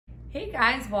Hey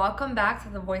guys, welcome back to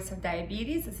the Voice of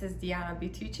Diabetes. This is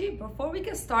Bytyqi. Before we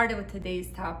get started with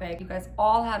today's topic, you guys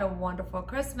all had a wonderful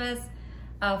Christmas.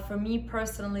 For me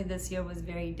personally, this year was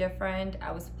very different.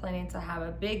 I was planning to have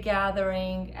a big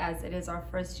gathering as it is our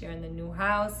first year in the new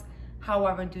house.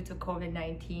 However, due to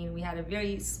COVID-19, we had a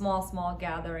very small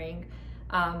gathering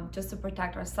just to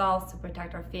protect ourselves, to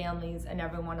protect our families and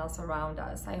everyone else around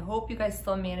us. I hope you guys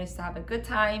still managed to have a good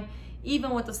time,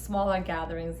 even with the smaller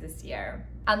gatherings this year.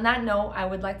 On that note, I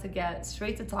would like to get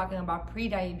straight to talking about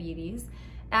prediabetes,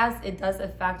 as it does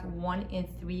affect 1 in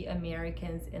 3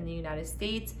 Americans in the United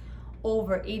States.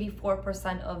 Over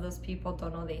 84% of those people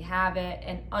don't know they have it,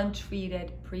 and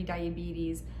untreated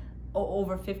prediabetes,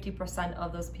 over 50%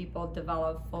 of those people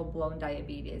develop full-blown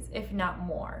diabetes, if not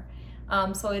more.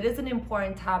 So it is an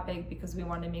important topic because we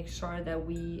want to make sure that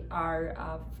we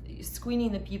are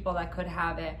screening the people that could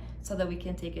have it so that we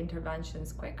can take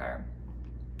interventions quicker.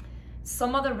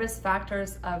 Some of the risk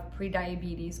factors of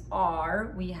prediabetes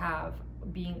are, we have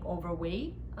being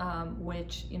overweight,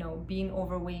 which, being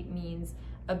overweight means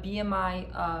a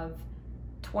BMI of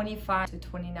 25 to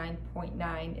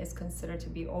 29.9 is considered to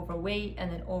be overweight,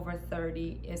 and then over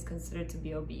 30 is considered to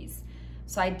be obese.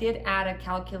 So I did add a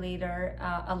calculator,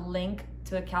 a link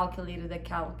to a calculator that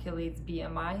calculates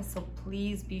BMI. So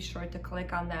please be sure to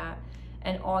click on that.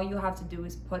 And all you have to do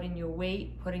is put in your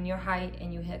weight, put in your height,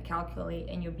 and you hit calculate,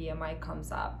 and your BMI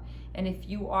comes up. And if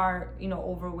you are,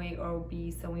 overweight or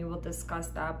obese, then we will discuss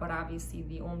that. But obviously,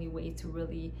 the only way to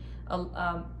really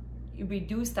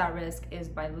reduce that risk is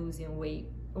by losing weight,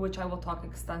 which I will talk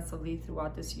extensively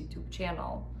throughout this YouTube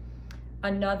channel.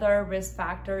 Another risk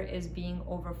factor is being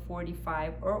over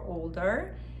 45 or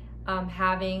older,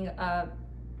 having a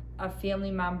family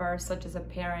member such as a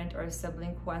parent or a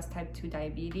sibling who has type 2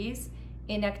 diabetes.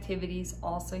 Inactivity is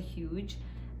also huge.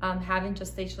 Having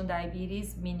gestational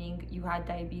diabetes, meaning you had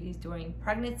diabetes during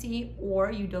pregnancy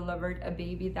or you delivered a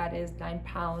baby that is 9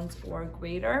 pounds or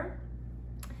greater.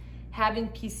 Having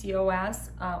PCOS,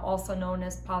 also known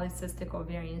as polycystic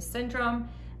ovarian syndrome,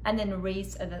 and then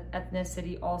race and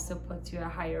ethnicity also puts you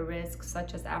at higher risk,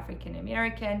 such as African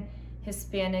American,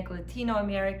 Hispanic, Latino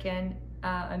American,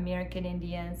 American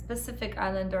Indians, Pacific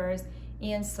Islanders,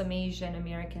 and some Asian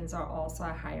Americans are also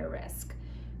at higher risk.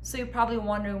 So you're probably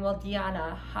wondering, well,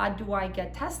 Deanna, how do I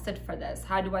get tested for this?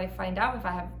 How do I find out if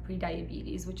I have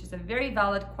prediabetes? Which is a very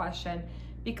valid question,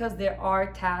 because there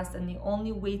are tests, and the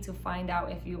only way to find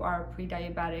out if you are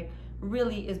pre-diabetic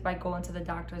really is by going to the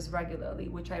doctors regularly,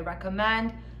 which I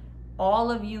recommend.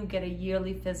 All of you get a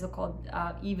yearly physical.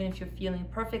 Even if you're feeling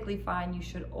perfectly fine, you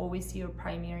should always see your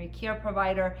primary care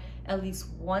provider at least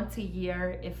once a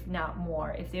year, if not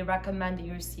more. If they recommend that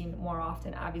you're seen more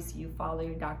often, obviously you follow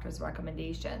your doctor's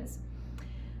recommendations.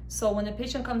 So when the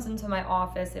patient comes into my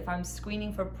office, if I'm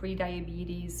screening for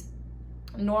prediabetes,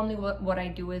 normally what I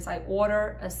do is I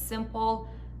order a simple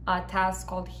test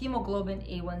called hemoglobin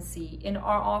A1C. In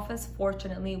our office,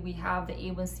 fortunately, we have the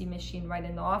A1C machine right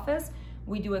in the office.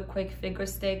 We do a quick finger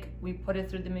stick, we put it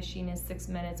through the machine in 6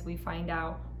 minutes, we find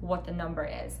out what the number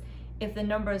is. If the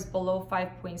number is below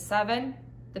 5.7,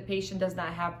 the patient does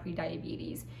not have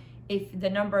prediabetes. If the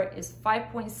number is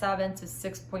 5.7 to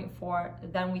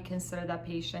 6.4, then we consider that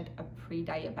patient a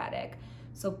pre-diabetic.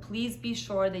 So please be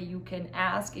sure that you can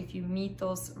ask if you meet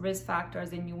those risk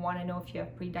factors and you want to know if you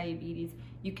have prediabetes.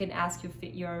 You can ask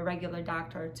your regular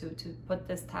doctor to put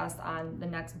this test on the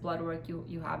next blood work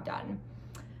you have done.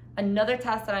 Another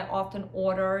test that I often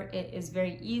order, it is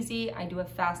very easy. I do a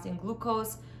fasting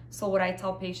glucose. So what I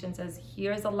tell patients is,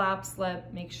 here's a lab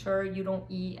slip. Make sure you don't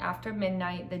eat after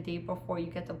midnight the day before you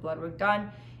get the blood work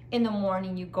done. In the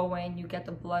morning, you go in, you get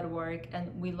the blood work, and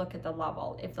we look at the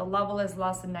level. If the level is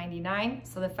less than 99,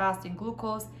 so the fasting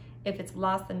glucose, if it's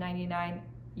less than 99,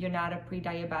 you're not a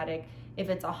pre-diabetic. If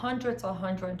it's 100 to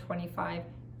 125,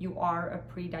 you are a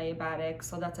pre-diabetic.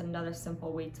 So that's another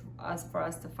simple way for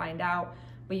us to find out.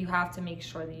 But you have to make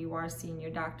sure that you are seeing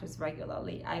your doctors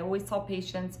regularly. I always tell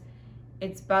patients,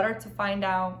 it's better to find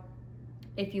out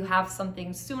if you have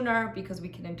something sooner, because we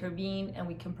can intervene and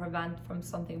we can prevent from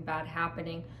something bad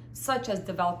happening, such as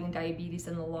developing diabetes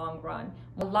in the long run.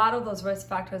 A lot of those risk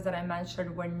factors that I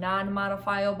mentioned were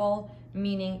non-modifiable,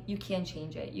 meaning you can't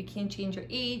change it. You can't change your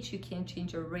age, you can't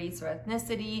change your race or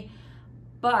ethnicity,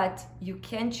 but you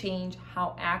can change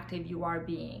how active you are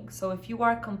being. So if you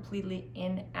are completely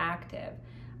inactive,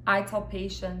 I tell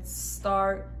patients,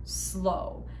 start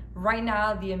slow. Right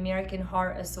now, the American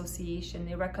Heart Association,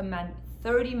 they recommend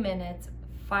 30 minutes,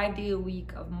 5 days a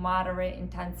week of moderate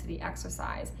intensity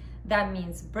exercise. That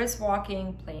means brisk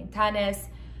walking, playing tennis,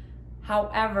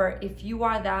 However, if you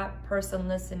are that person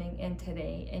listening in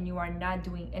today and you are not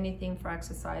doing anything for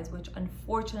exercise, which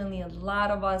unfortunately a lot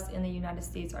of us in the United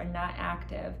States are not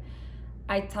active,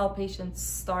 I tell patients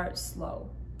start slow.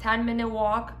 10-minute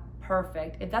walk,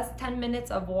 perfect. If that's 10 minutes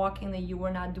of walking that you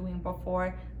were not doing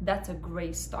before, that's a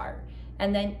great start.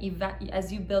 And then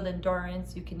as you build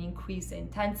endurance, you can increase the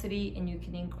intensity and you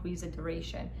can increase the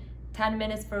duration. 10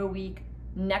 minutes for a week,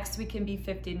 next week can be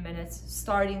 15 minutes,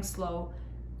 starting slow,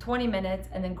 20 minutes,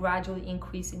 and then gradually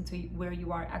increasing to where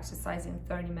you are exercising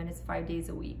 30 minutes, 5 days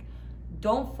a week.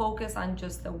 Don't focus on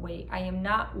just the weight. I am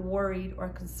not worried or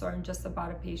concerned just about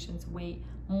a patient's weight,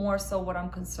 more so what I'm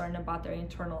concerned about their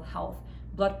internal health,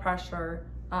 blood pressure,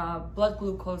 blood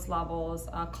glucose levels,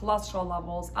 cholesterol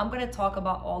levels. I'm gonna talk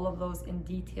about all of those in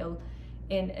detail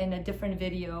in a different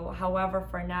video. However,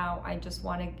 for now, I just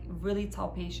wanna really tell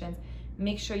patients,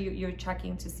 make sure you're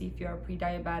checking to see if you're a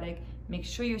pre-diabetic, make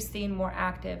sure you're staying more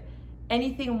active.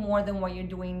 Anything more than what you're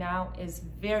doing now is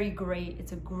very great.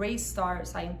 It's a great start.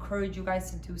 So I encourage you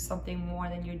guys to do something more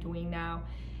than you're doing now.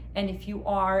 And if you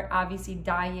are, obviously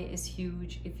diet is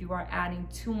huge. If you are adding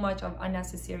too much of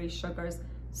unnecessary sugars,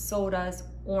 sodas,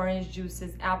 orange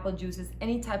juices, apple juices,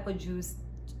 any type of juice,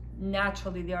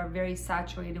 naturally they are very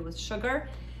saturated with sugar.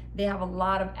 They have a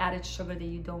lot of added sugar that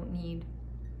you don't need.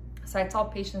 So I tell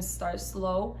patients start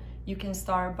slow. You can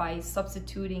start by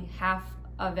substituting half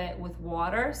of it with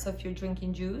water. So if you're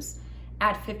drinking juice,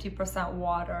 add 50%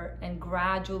 water and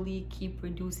gradually keep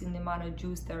reducing the amount of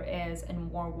juice there is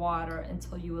and more water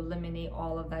until you eliminate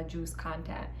all of that juice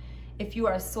content. If you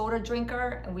are a soda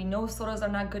drinker, and we know sodas are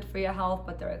not good for your health,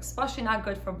 but they're especially not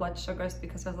good for blood sugars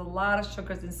because there's a lot of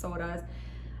sugars in sodas.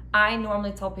 I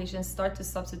normally tell patients start to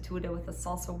substitute it with a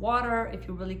seltzer water. If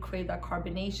you really crave that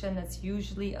carbonation, that's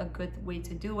usually a good way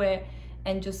to do it.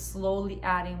 And just slowly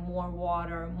adding more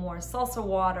water, more seltzer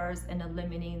waters, and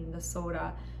eliminating the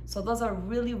soda. So those are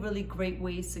really, really great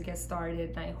ways to get started.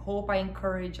 And I hope I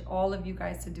encourage all of you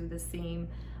guys to do the same.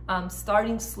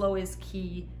 Starting slow is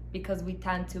key because we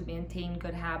tend to maintain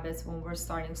good habits when we're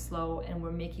starting slow and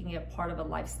we're making it part of a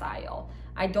lifestyle.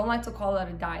 I don't like to call it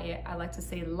a diet. I like to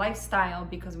say lifestyle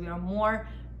because we are more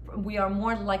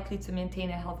likely to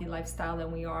maintain a healthy lifestyle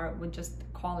than we are with just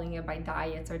calling it by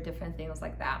diets or different things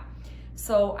like that.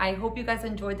 So I hope you guys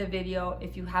enjoyed the video.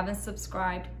 If you haven't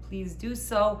subscribed, please do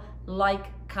so. Like,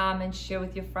 comment, share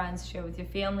with your friends, share with your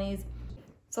families.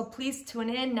 So please tune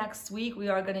in next week. We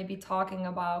are going to be talking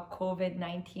about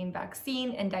COVID-19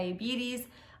 vaccine and diabetes.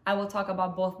 I will talk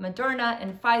about both Moderna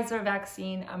and Pfizer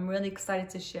vaccine. I'm really excited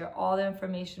to share all the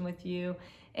information with you,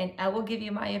 and I will give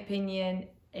you my opinion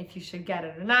if you should get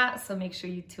it or not. So make sure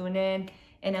you tune in.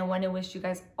 And I want to wish you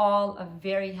guys all a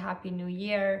very happy new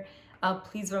year.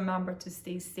 Please remember to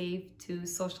stay safe, to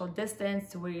social distance,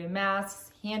 to wear your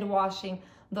masks, hand washing.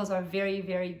 Those are very,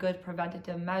 very good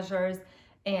preventative measures.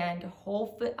 And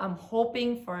I'm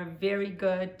hoping for a very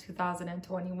good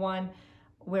 2021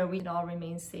 where we can all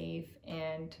remain safe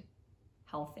and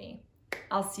healthy.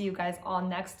 I'll see you guys all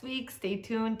next week. Stay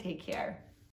tuned. Take care.